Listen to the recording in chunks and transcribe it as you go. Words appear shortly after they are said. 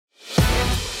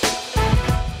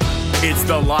It's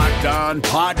the Locked On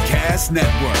Podcast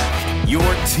Network, your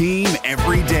team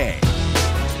every day.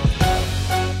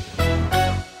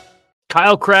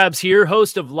 Kyle Krabs here,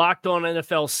 host of Locked On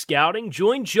NFL Scouting.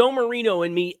 Join Joe Marino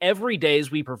and me every day as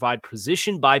we provide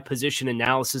position-by-position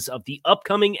analysis of the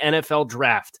upcoming NFL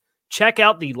Draft. Check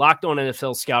out the Locked On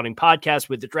NFL Scouting podcast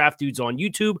with the Draft Dudes on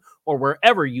YouTube or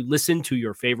wherever you listen to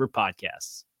your favorite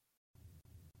podcasts.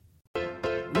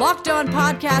 Locked On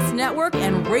Podcast Network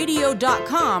and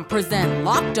Radio.com present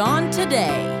Locked On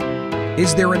Today.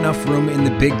 Is there enough room in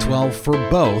the Big 12 for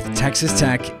both Texas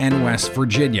Tech and West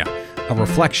Virginia? A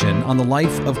reflection on the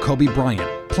life of Kobe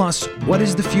Bryant. Plus, what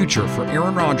is the future for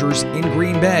Aaron Rodgers in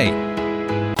Green Bay?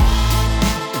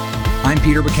 I'm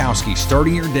Peter Bukowski,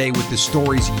 starting your day with the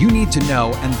stories you need to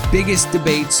know and biggest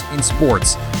debates in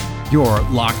sports. You're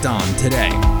Locked On Today.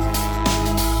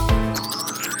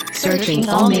 Searching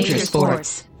all major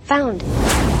sports. Found.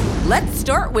 Let's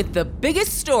start with the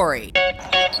biggest story.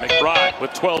 McBride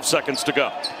with 12 seconds to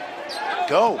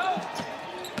go.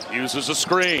 Uses a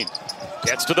screen.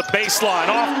 Gets to the baseline.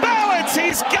 Off balance.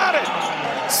 He's got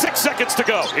it. 6 seconds to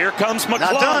go. Here comes McClung.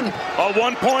 Not done. A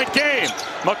 1-point game.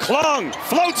 McClung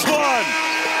floats one.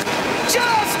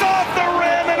 Just off the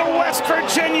rim, and West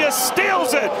Virginia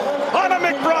steals it on a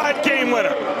McBride game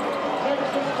winner.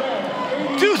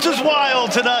 Deuce is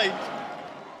wild tonight.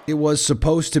 It was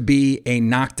supposed to be a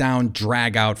knockdown,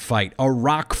 drag-out fight, a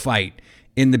rock fight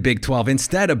in the Big 12.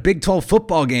 Instead, a Big 12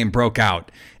 football game broke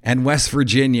out, and West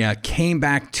Virginia came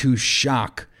back to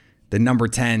shock the number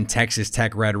 10 Texas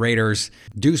Tech Red Raiders.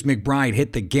 Deuce McBride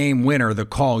hit the game winner, the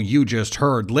call you just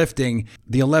heard, lifting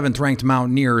the 11th-ranked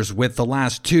Mountaineers with the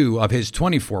last 2 of his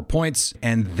 24 points,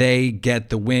 and they get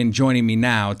the win. Joining me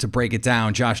now to break it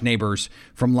down, Josh Neighbors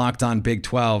from Locked On Big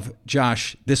 12.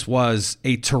 Josh, this was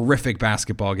a terrific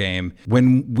basketball game.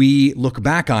 When we look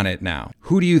back on it now,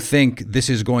 who do you think this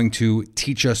is going to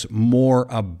teach us more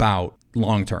about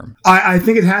long-term? I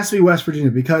think it has to be West Virginia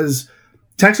because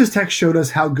Texas Tech showed us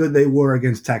how good they were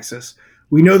against Texas.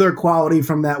 We know their quality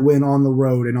from that win on the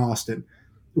road in Austin.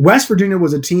 West Virginia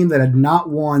was a team that had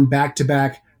not won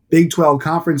back-to-back Big 12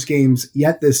 conference games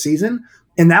yet this season,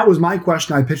 and that was my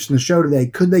question I pitched in the show today.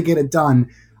 Could they get it done?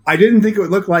 I didn't think it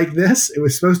would look like this. It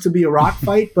was supposed to be a rock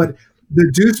fight, but the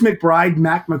Deuce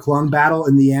McBride-Mac McClung battle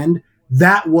in the end,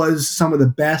 that was some of the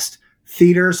best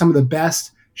theater, some of the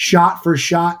best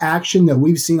shot-for-shot action that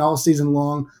we've seen all season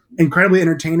long. Incredibly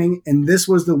entertaining, and this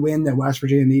was the win that West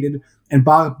Virginia needed. And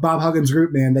Bob Huggins'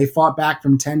 group, man, they fought back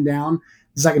from 10 down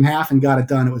the second half and got it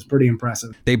done. It was pretty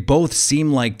impressive. They both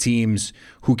seem like teams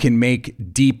who can make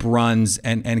deep runs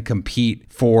and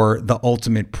compete for the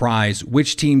ultimate prize.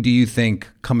 Which team do you think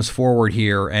comes forward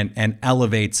here and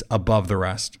elevates above the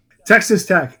rest? Texas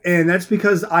Tech, and that's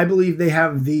because I believe they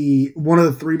have one of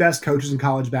the 3 best coaches in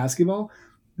college basketball.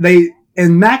 And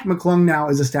Mac McClung now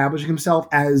is establishing himself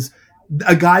as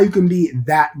a guy who can be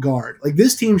that guard. Like,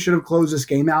 this team should have closed this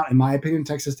game out, in my opinion,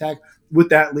 Texas Tech, with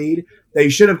that lead. They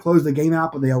should have closed the game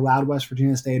out, but they allowed West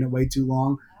Virginia to stay in it way too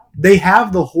long. They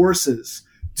have the horses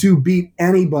to beat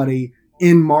anybody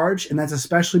in March, and that's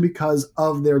especially because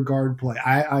of their guard play.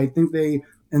 I think they,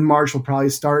 in March, will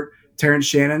probably start Terrence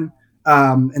Shannon.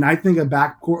 And I think a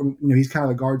backcourt, he's kind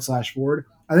of a guard/forward.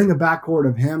 I think a backcourt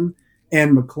of him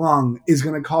and McClung is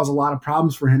going to cause a lot of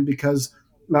problems for him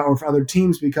or for other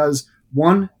teams because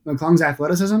 1, McClung's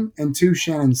athleticism, and 2,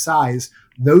 Shannon's size.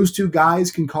 Those 2 guys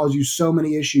can cause you so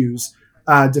many issues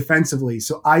defensively.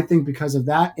 So I think because of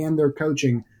that and their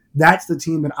coaching, that's the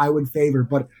team that I would favor.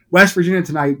 But West Virginia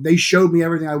tonight, they showed me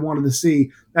everything I wanted to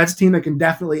see. That's a team that can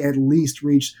definitely at least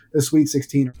reach the Sweet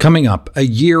 16. Coming up, a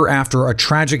year after a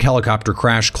tragic helicopter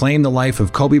crash claimed the life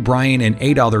of Kobe Bryant and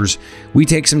 8 others, we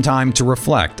take some time to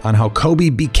reflect on how Kobe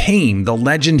became the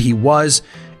legend he was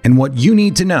and what you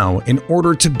need to know in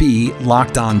order to be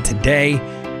Locked On Today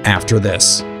after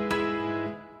this.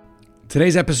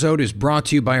 Today's episode is brought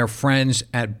to you by our friends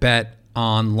at Bet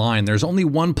Online. There's only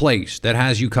one place that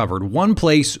has you covered, one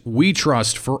place we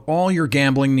trust for all your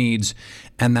gambling needs,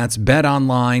 and that's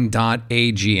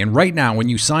betonline.ag. And right now, when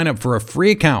you sign up for a free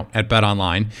account at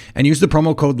BetOnline and use the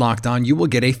promo code LOCKEDON, you will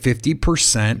get a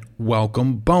 50%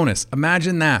 welcome bonus.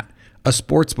 Imagine that, a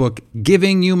sportsbook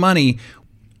giving you money.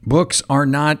 Books are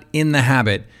not in the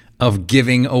habit of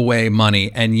giving away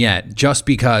money, and yet, just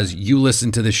because you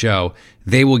listen to the show,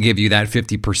 they will give you that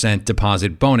 50%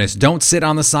 deposit bonus. Don't sit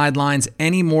on the sidelines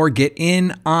anymore. Get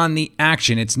in on the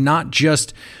action. It's not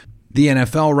just the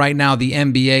NFL right now. The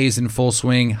NBA is in full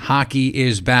swing. Hockey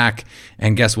is back.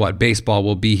 And guess what? Baseball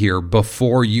will be here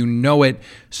before you know it.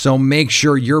 So make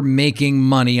sure you're making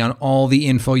money on all the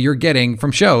info you're getting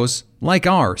from shows like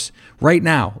ours. Right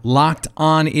now, Locked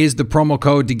On is the promo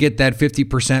code to get that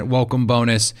 50% welcome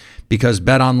bonus because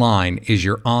BetOnline is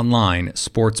your online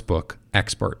sportsbook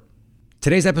expert.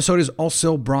 Today's episode is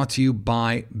also brought to you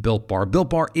by Built Bar. Built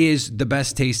Bar is the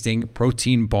best tasting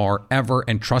protein bar ever,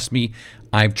 and trust me,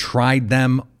 I've tried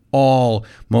them all.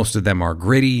 Most of them are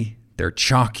gritty, they're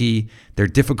chalky, they're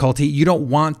difficult to eat. You don't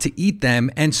want to eat them,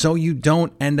 and so you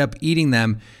don't end up eating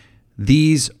them.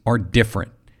 These are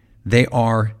different. They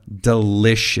are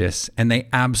delicious, and they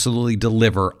absolutely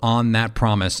deliver on that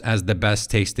promise as the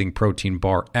best tasting protein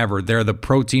bar ever. They're the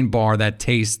protein bar that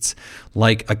tastes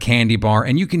like a candy bar,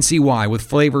 and you can see why, with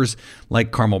flavors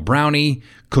like caramel brownie,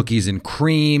 cookies and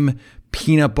cream,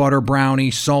 peanut butter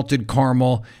brownie, salted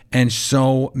caramel, and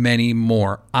so many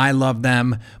more. I love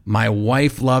them. My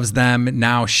wife loves them.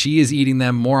 Now she is eating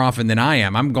them more often than I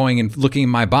am. I'm going and looking in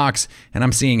my box and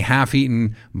I'm seeing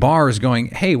half-eaten bars going,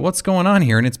 hey, what's going on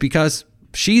here? And it's because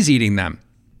she's eating them.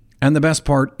 And the best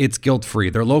part, it's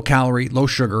guilt-free. They're low calorie, low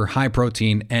sugar, high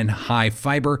protein, and high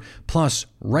fiber. Plus,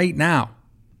 right now,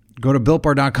 go to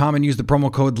BuiltBar.com and use the promo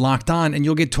code LOCKEDON and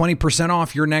you'll get 20%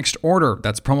 off your next order.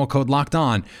 That's promo code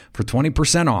LOCKEDON for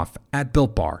 20% off at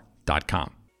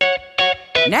BuiltBar.com.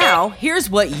 Now, here's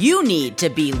what you need to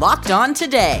be locked on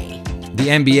today. The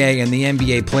NBA and the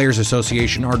NBA Players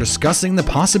Association are discussing the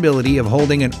possibility of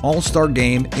holding an All-Star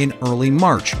game in early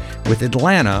March, with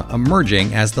Atlanta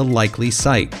emerging as the likely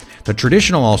site. The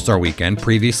traditional All-Star weekend,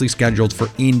 previously scheduled for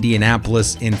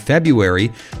Indianapolis in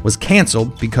February, was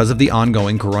canceled because of the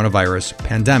ongoing coronavirus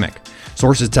pandemic.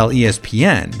 Sources tell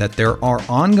ESPN that there are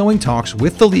ongoing talks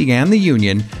with the league and the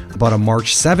union about a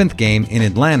March 7th game in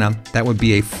Atlanta that would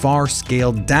be a far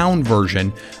scaled down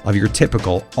version of your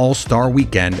typical All-Star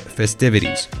weekend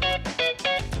festivities.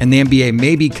 And the NBA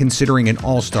may be considering an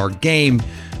All-Star game.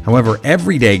 However,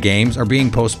 everyday games are being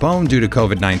postponed due to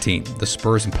COVID-19. The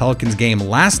Spurs and Pelicans game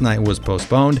last night was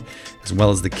postponed, as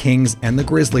well as the Kings and the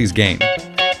Grizzlies game.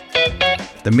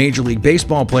 The Major League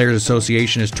Baseball Players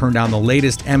Association has turned down the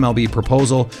latest MLB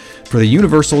proposal for the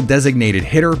universal designated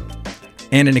hitter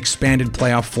and an expanded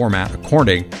playoff format,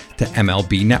 according to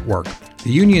MLB Network. The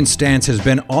union's stance has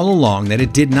been all along that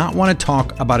it did not want to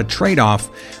talk about a trade-off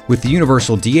with the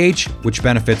universal DH, which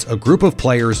benefits a group of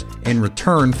players in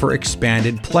return for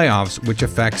expanded playoffs, which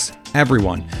affects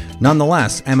everyone.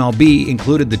 Nonetheless, MLB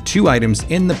included the two items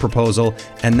in the proposal,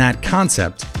 and that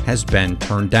concept has been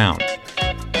turned down.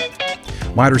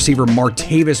 Wide receiver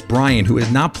Martavis Bryant, who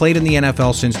has not played in the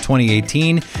NFL since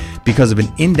 2018 because of an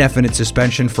indefinite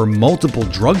suspension for multiple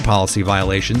drug policy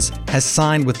violations, has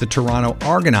signed with the Toronto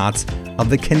Argonauts of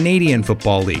the Canadian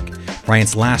Football League.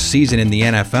 Bryant's last season in the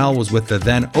NFL was with the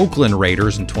then Oakland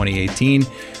Raiders in 2018,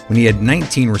 when he had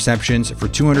 19 receptions for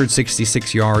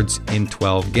 266 yards in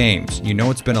 12 games. You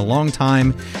know it's been a long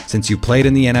time since you played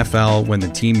in the NFL when the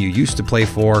team you used to play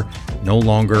for no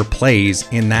longer plays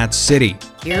in that city.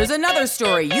 Here's another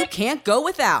story you can't go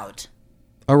without.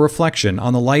 A reflection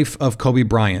on the life of Kobe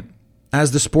Bryant.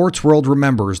 As the sports world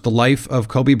remembers the life of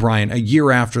Kobe Bryant a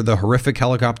year after the horrific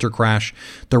helicopter crash,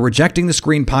 the Rejecting the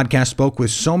Screen podcast spoke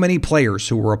with so many players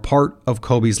who were a part of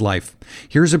Kobe's life.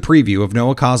 Here's a preview of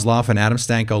Noah Kozlov and Adam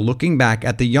Stanko looking back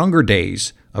at the younger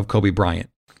days of Kobe Bryant.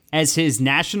 As his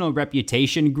national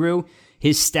reputation grew,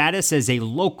 his status as a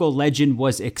local legend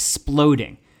was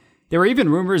exploding. There were even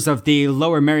rumors of the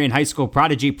Lower Merion High School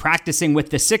prodigy practicing with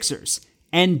the Sixers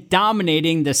and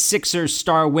dominating the Sixers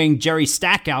star wing Jerry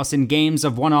Stackhouse in games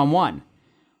of one-on-one.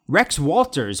 Rex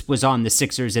Walters was on the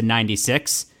Sixers in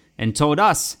 '96 and told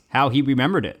us how he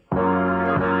remembered it.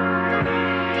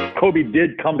 Kobe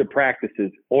did come to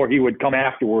practices, or he would come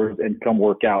afterwards and come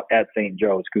work out at St.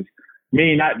 Joe's. Because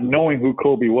me not knowing who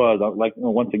Kobe was,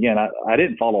 once again, I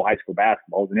didn't follow high school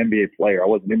basketball. I was an NBA player. I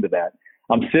wasn't into that.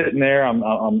 I'm sitting there. I'm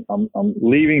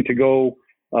leaving to go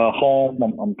home.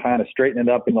 I'm kind of straightening it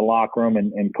up in the locker room,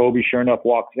 and Kobe, sure enough,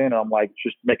 walks in. And I'm like,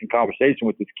 just making conversation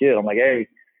with this kid. I'm like, hey,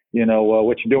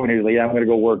 what you doing here? He's like, yeah, I'm going to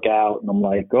go work out. And I'm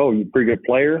like, oh, you a pretty good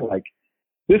player? Like,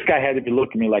 this guy had to be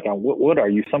looking at me like, what are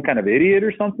you, some kind of idiot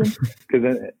or something?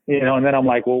 Because, and then I'm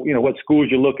like, well, what schools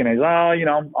you looking at? He's,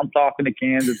 I'm talking to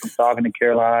Kansas. I'm talking to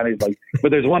Carolina. He's like, but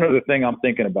there's one other thing I'm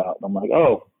thinking about. And I'm like,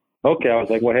 oh, okay. I was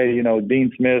like, well, hey, Dean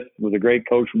Smith was a great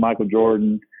coach for Michael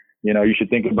Jordan. You should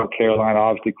think about Carolina.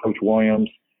 Obviously, Coach Williams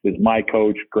is my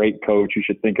coach, great coach. You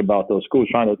should think about those schools,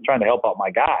 trying to help out my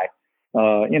guy.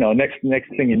 Next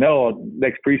thing you know,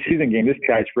 next preseason game, this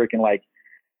guy's freaking like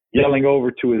yelling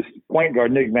over to his point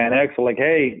guard, Nick Van Exel, like,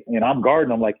 hey, I'm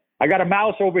guarding. I'm like, I got a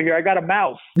mouse over here. I got a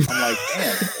mouse. I'm like,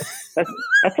 man,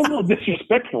 that's a little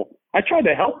disrespectful. I tried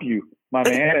to help you, my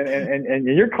man, and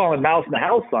you're calling mouse in the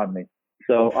house on me.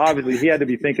 So obviously he had to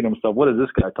be thinking to himself, what is this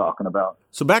guy talking about?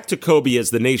 So back to Kobe as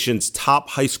the nation's top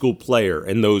high school player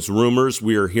and those rumors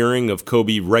we are hearing of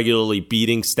Kobe regularly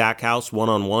beating Stackhouse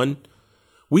one-on-one.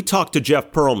 We talked to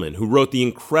Jeff Pearlman, who wrote the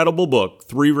incredible book,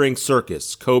 3-Ring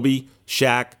Circus, Kobe,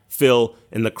 Shaq, Phil,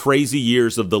 and the Crazy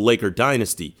Years of the Laker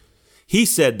Dynasty. He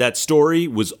said that story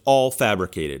was all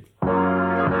fabricated.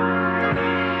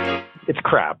 It's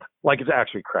crap. Like, it's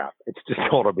actually crap. It's just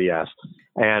total BS.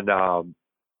 And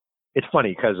it's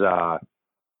funny because I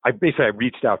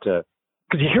reached out to,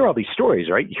 because you hear all these stories,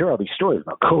 right? You hear all these stories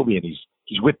about Kobe, and he's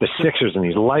with the Sixers and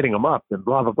he's lighting them up and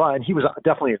blah, blah, blah. And he was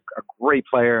definitely a great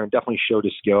player and definitely showed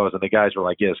his skills. And the guys were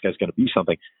like, yeah, this guy's going to be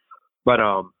something. But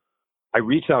I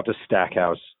reached out to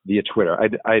Stackhouse via Twitter.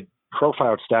 I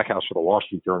profiled Stackhouse for the Wall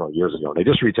Street Journal years ago, and I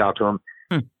just reached out to him.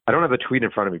 I don't have the tweet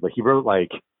in front of me, but he wrote,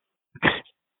 like,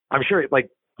 I'm sure, like,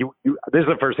 you this is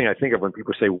the first thing I think of when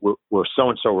people say, will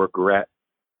so-and-so regret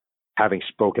having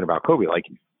spoken about Kobe. Like,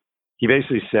 he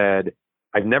basically said,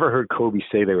 I've never heard Kobe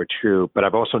say they were true, but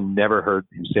I've also never heard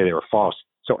him say they were false.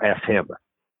 So F him.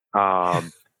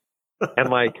 And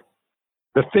like,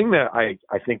 the thing that I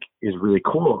think is really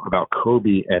cool about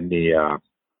Kobe and the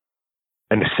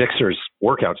Sixers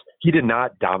workouts, he did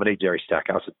not dominate Jerry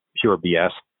Stackhouse. It's pure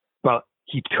BS, but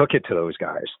he took it to those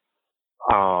guys.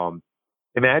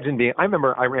 Imagine being, I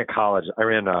remember I ran cross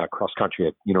country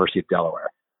at University of Delaware.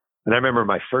 And I remember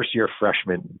my first year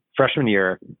freshman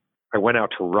year, I went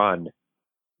out to run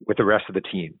with the rest of the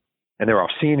team. And they were all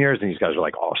seniors, and these guys were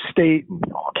like all state and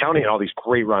all county and all these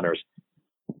great runners.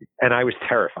 And I was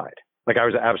terrified. Like, I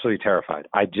was absolutely terrified.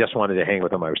 I just wanted to hang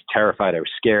with them. I was terrified. I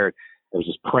was scared. I was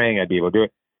just praying I'd be able to do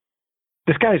it.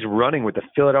 This guy's running with the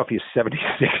Philadelphia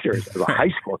 76ers as a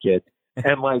high school kid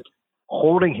and like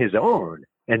holding his own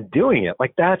and doing it.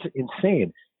 Like, that's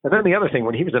insane. And then the other thing,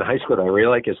 when he was in high school that I really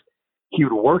like is he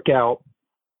would work out.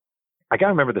 I got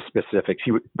to remember the specifics.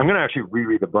 I'm going to actually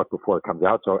reread the book before it comes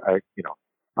out. So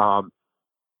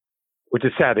which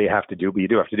is sad that you have to do, but you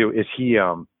do have to do, is he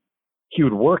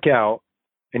would work out,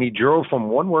 and he drove from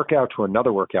one workout to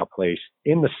another workout place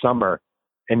in the summer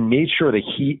and made sure the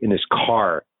heat in his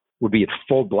car would be at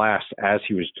full blast as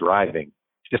he was driving,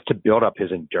 just to build up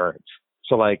his endurance.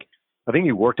 So like, I think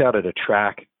he worked out at a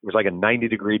track. It was like a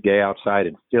 90-degree day outside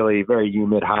in Philly, very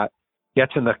humid, hot.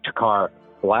 Gets in the car,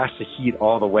 blasts the heat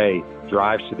all the way,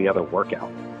 drives to the other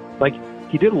workout. Like,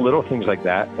 he did little things like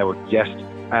that were just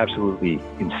absolutely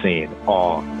insane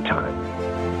all the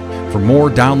time. For more,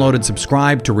 download and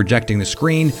subscribe to Rejecting the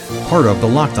Screen, part of the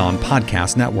Locked On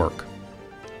Podcast Network.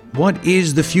 What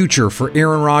is the future for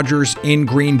Aaron Rodgers in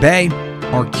Green Bay?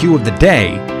 Our cue of the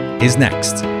day is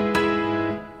next.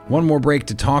 One more break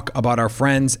to talk about our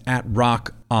friends at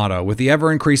Rock Auto. With the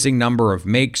ever-increasing number of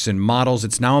makes and models,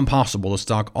 it's now impossible to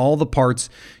stock all the parts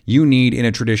you need in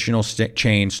a traditional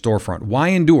chain storefront. Why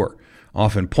endure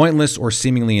often pointless or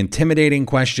seemingly intimidating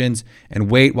questions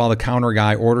and wait while the counter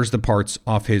guy orders the parts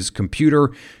off his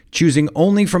computer, choosing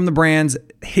only from the brands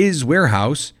his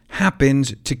warehouse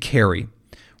happens to carry?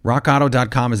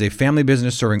 RockAuto.com is a family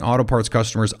business serving auto parts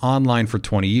customers online for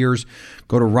 20 years.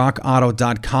 Go to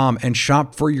RockAuto.com and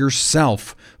shop for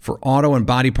yourself for auto and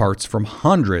body parts from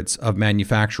hundreds of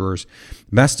manufacturers.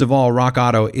 Best of all, Rock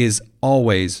Auto is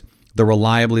always the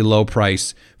reliably low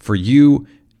price for you,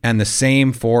 and the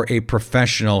same for a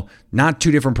professional. Not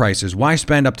two different prices. Why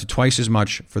spend up to twice as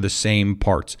much for the same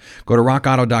parts? Go to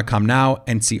rockauto.com now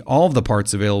and see all of the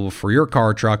parts available for your car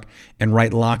or truck, and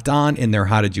write Locked On in their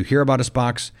How Did You Hear About Us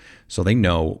box so they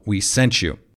know we sent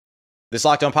you. This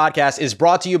Locked On podcast is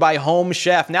brought to you by Home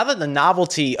Chef. Now that the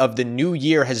novelty of the new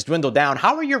year has dwindled down,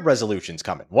 how are your resolutions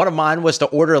coming? One of mine was to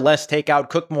order less takeout,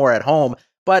 cook more at home,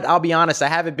 but I'll be honest, I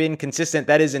haven't been consistent.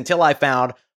 That is until I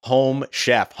found Home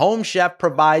Chef. Home Chef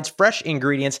provides fresh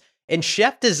ingredients and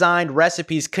chef-designed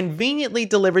recipes conveniently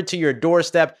delivered to your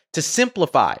doorstep to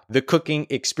simplify the cooking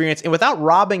experience and without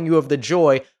robbing you of the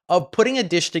joy of putting a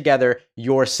dish together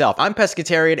yourself. I'm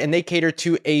pescatarian, and they cater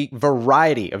to a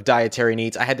variety of dietary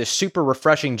needs. I had this super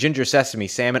refreshing ginger sesame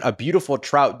salmon, a beautiful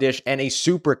trout dish, and a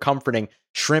super comforting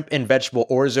shrimp and vegetable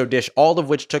orzo dish, all of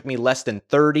which took me less than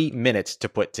 30 minutes to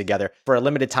put together. For a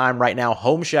limited time right now,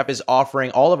 Home Chef is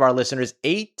offering all of our listeners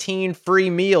 18 free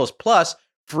meals, plus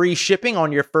free shipping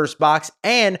on your first box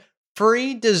and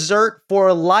free dessert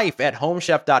for life at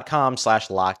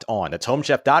homechef.com/lockedon. That's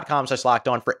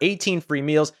homechef.com/lockedon for 18 free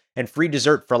meals and free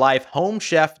dessert for life.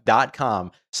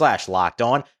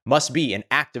 Homechef.com/lockedon. Must be an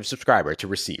active subscriber to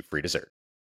receive free dessert.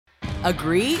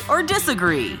 Agree or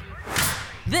disagree?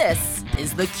 This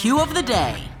is the cue of the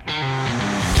day.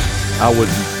 I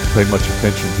wouldn't pay much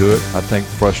attention to it. I think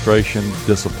frustration,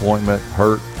 disappointment,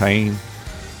 hurt, pain,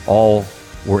 all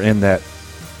were in that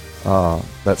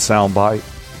that sound bite.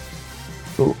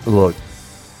 Look,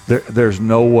 there's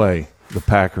no way the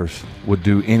Packers would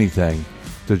do anything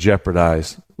to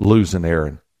jeopardize losing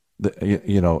Aaron.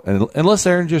 Unless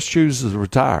Aaron just chooses to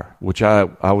retire, which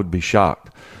I would be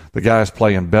shocked. The guy's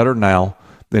playing better now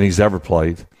than he's ever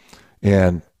played,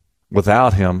 and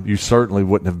without him, you certainly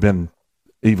wouldn't have been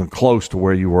even close to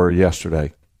where you were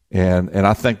yesterday. And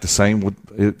I think the same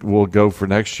will go for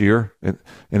next year, and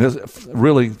it's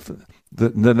really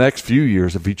the next few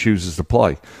years if he chooses to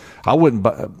play. I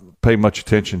wouldn't pay much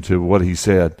attention to what he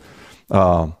said.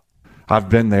 I've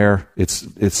been there. It's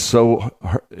so.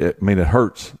 It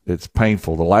hurts. It's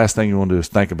painful. The last thing you want to do is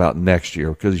think about next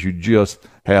year because you just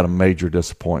had a major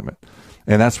disappointment,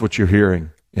 and that's what you're hearing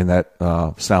in that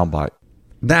soundbite.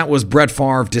 That was Brett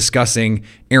Favre discussing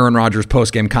Aaron Rodgers'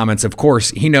 postgame comments. Of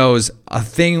course, he knows a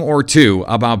thing or two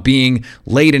about being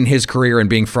late in his career and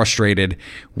being frustrated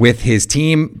with his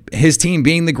team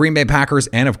being the Green Bay Packers.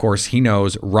 And of course, he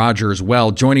knows Rodgers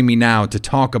well. Joining me now to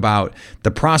talk about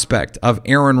the prospect of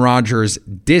Aaron Rodgers'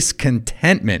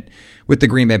 discontentment with the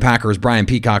Green Bay Packers, Brian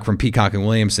Peacock from Peacock and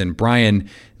Williamson. Brian,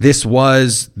 this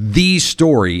was the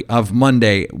story of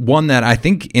Monday, one that I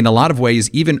think in a lot of ways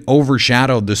even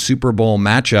overshadowed the Super Bowl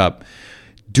matchup.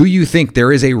 Do you think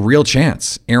there is a real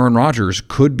chance Aaron Rodgers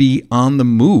could be on the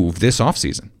move this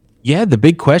offseason? Yeah, the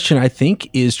big question, I think,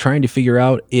 is trying to figure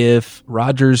out if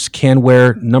Rodgers can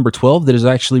wear number 12 that is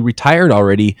actually retired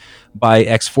already by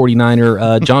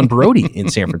ex-49er John Brody in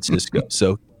San Francisco.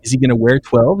 So is he going to wear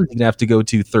 12? Is he going to have to go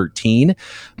to 13?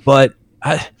 But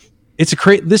it's this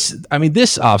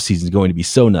offseason is going to be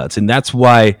so nuts. And that's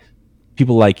why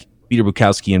people like Peter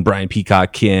Bukowski and Brian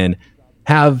Peacock can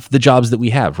have the jobs that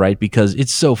we have, right? Because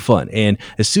it's so fun. And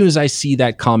as soon as I see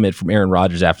that comment from Aaron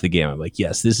Rodgers after the game, I'm like,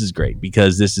 yes, this is great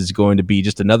because this is going to be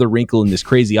just another wrinkle in this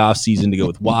crazy offseason to go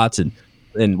with Watson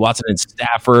and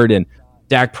Stafford and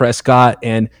Dak Prescott.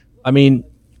 And I mean,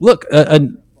 look,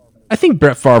 I think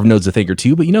Brett Favre knows a thing or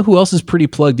two, but you know who else is pretty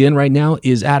plugged in right now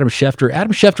is Adam Schefter.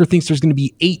 Adam Schefter thinks there's going to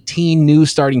be 18 new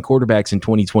starting quarterbacks in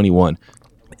 2021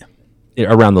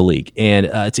 around the league. And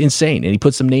it's insane. And he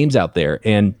put some names out there.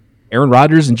 And Aaron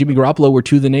Rodgers and Jimmy Garoppolo were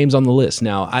two of the names on the list.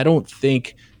 Now, I don't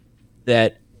think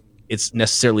that it's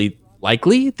necessarily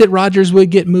likely that Rodgers would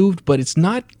get moved, but it's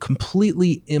not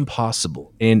completely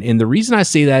impossible. And the reason I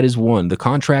say that is, one, the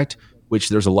contract, which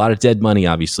there's a lot of dead money,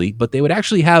 obviously, but they would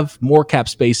actually have more cap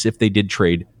space if they did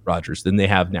trade Rodgers than they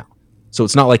have now. So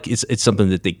it's not like it's something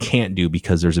that they can't do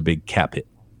because there's a big cap hit.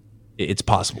 It's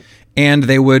possible. And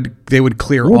they would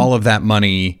clear all of that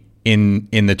money in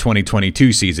the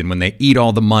 2022 season. When they eat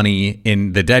all the money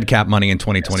in the dead cap money in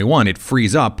 2021, it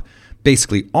frees up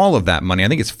basically all of that money. I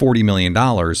think it's $40 million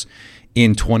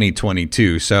in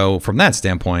 2022. So from that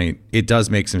standpoint, it does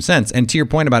make some sense. And to your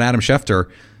point about Adam Schefter,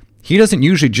 he doesn't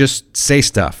usually just say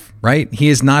stuff, right? He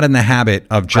is not in the habit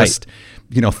of just,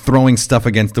 throwing stuff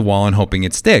against the wall and hoping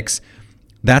it sticks.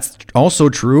 That's also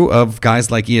true of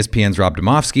guys like ESPN's Rob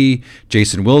Demovsky,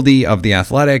 Jason Wilde of The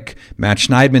Athletic, Matt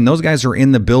Schneidman. Those guys are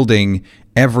in the building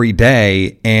every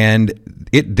day, and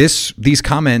these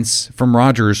comments from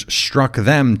Rodgers struck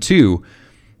them too.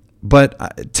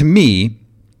 But to me,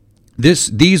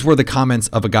 these were the comments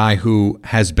of a guy who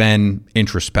has been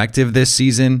introspective this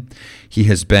season. He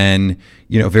has been,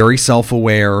 very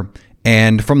self-aware.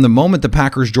 And from the moment the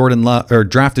Packers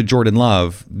drafted Jordan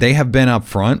Love, they have been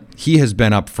upfront. He has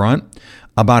been upfront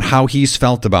about how he's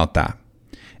felt about that.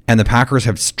 And the Packers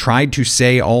have tried to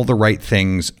say all the right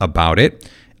things about it.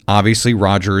 Obviously,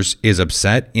 Rodgers is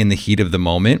upset in the heat of the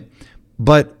moment.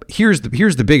 But here's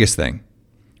the biggest thing.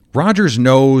 Rodgers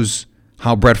knows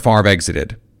how Brett Favre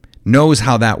exited, knows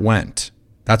how that went.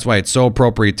 That's why it's so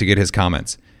appropriate to get his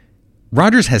comments.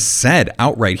 Rodgers has said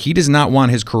outright he does not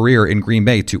want his career in Green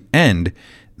Bay to end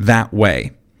that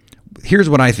way. Here's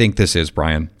what I think this is,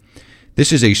 Brian.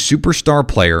 This is a superstar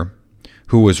player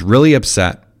who was really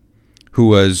upset, who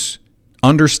was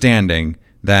understanding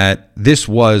that this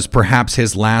was perhaps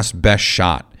his last best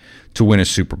shot to win a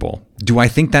Super Bowl. Do I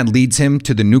think that leads him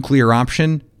to the nuclear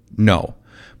option? No.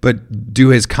 But do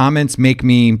his comments make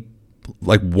me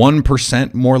like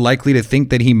 1% more likely to think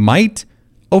that he might?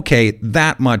 Okay,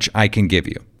 that much I can give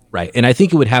you. Right. And I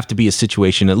think it would have to be a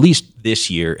situation, at least this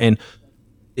year. And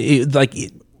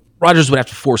Rodgers would have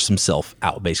to force himself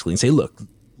out basically and say, look,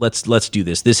 let's do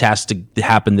this. This has to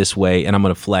happen this way. And I'm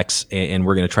going to flex and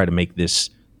we're going to try to make this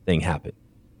thing happen.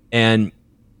 And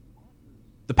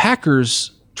the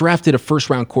Packers drafted a first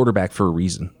round quarterback for a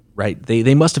reason, right?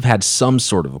 They must have had some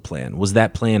sort of a plan. Was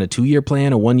that plan a 2-year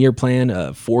plan, a 1-year plan,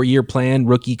 a 4-year plan?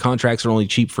 Rookie contracts are only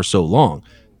cheap for so long.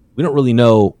 we don't really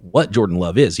know what Jordan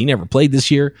Love is. He never played this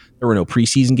year. There were no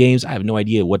preseason games. I have no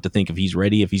idea what to think, if he's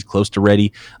ready, if he's close to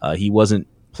ready. He wasn't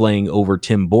playing over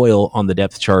Tim Boyle on the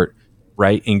depth chart,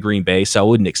 right, in Green Bay. So I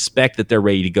wouldn't expect that they're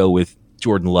ready to go with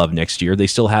Jordan Love next year. They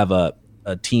still have a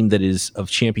team that is of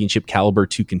championship caliber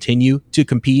to continue to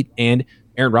compete, and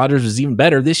Aaron Rodgers was even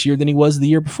better this year than he was the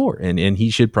year before, and he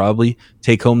should probably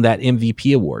take home that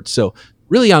MVP award. So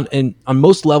really on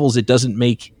most levels, it doesn't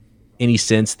make any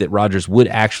sense that Rodgers would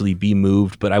actually be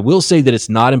moved, but I will say that it's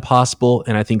not impossible,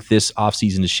 and I think this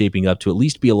offseason is shaping up to at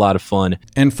least be a lot of fun.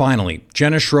 And finally,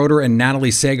 Jenna Schroeder and Natalie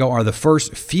Sago are the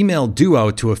first female duo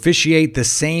to officiate the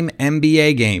same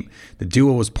NBA game. The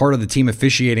duo was part of the team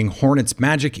officiating Hornets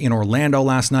Magic in Orlando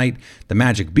last night. The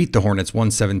Magic beat the Hornets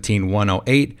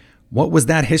 117-108. What was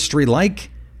that history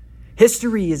like?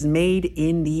 History is made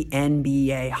in the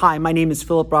NBA. Hi, my name is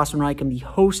Philip Rossman-Reich. I'm the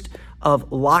host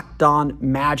of Locked On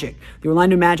Magic. The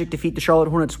Orlando Magic defeat the Charlotte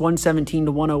Hornets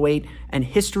 117-108, and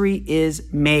history is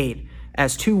made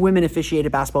as two women officiate a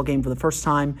basketball game for the first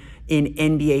time in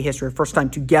NBA history, first time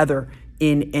together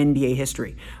in NBA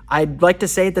history. I'd like to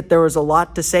say that there was a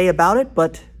lot to say about it,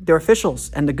 but they're officials,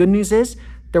 and the good news is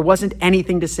there wasn't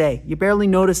anything to say. You barely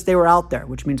noticed they were out there,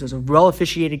 which means it was a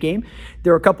well-officiated game.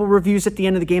 There were a couple reviews at the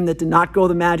end of the game that did not go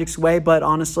the Magic's way, but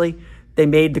honestly, they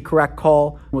made the correct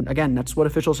call. Again, that's what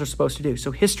officials are supposed to do.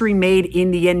 So history made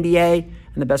in the NBA,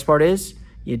 and the best part is,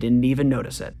 you didn't even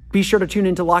notice it. Be sure to tune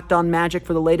into Locked On Magic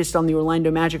for the latest on the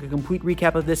Orlando Magic, a complete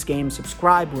recap of this game.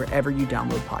 Subscribe wherever you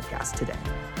download podcasts today.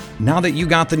 Now that you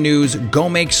got the news, go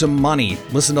make some money.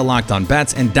 Listen to Locked On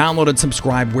Bets and download and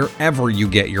subscribe wherever you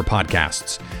get your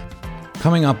podcasts.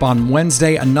 Coming up on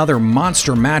Wednesday, another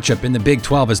monster matchup in the Big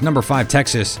 12 as number 5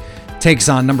 Texas takes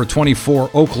on number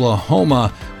 24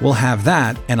 Oklahoma. We'll have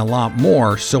that and a lot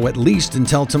more, so at least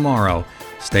until tomorrow,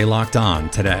 stay locked on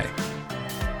today.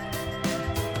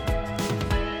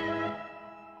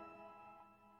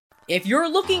 If you're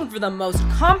looking for the most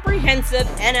comprehensive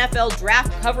NFL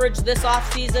draft coverage this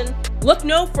offseason, look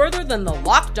no further than the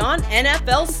Locked On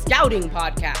NFL Scouting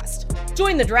Podcast.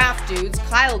 Join the draft dudes,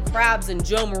 Kyle Krabs and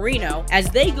Joe Marino, as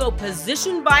they go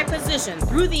position by position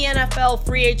through the NFL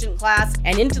free agent class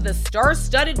and into the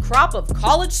star-studded crop of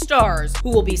college stars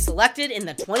who will be selected in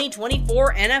the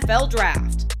 2024 NFL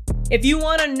Draft. If you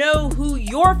want to know who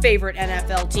your favorite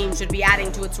NFL team should be adding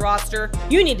to its roster,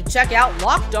 you need to check out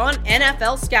Locked On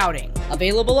NFL Scouting,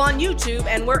 available on YouTube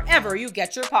and wherever you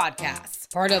get your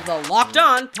podcasts. Part of the Locked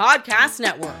On Podcast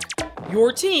Network,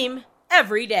 your team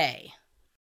every day.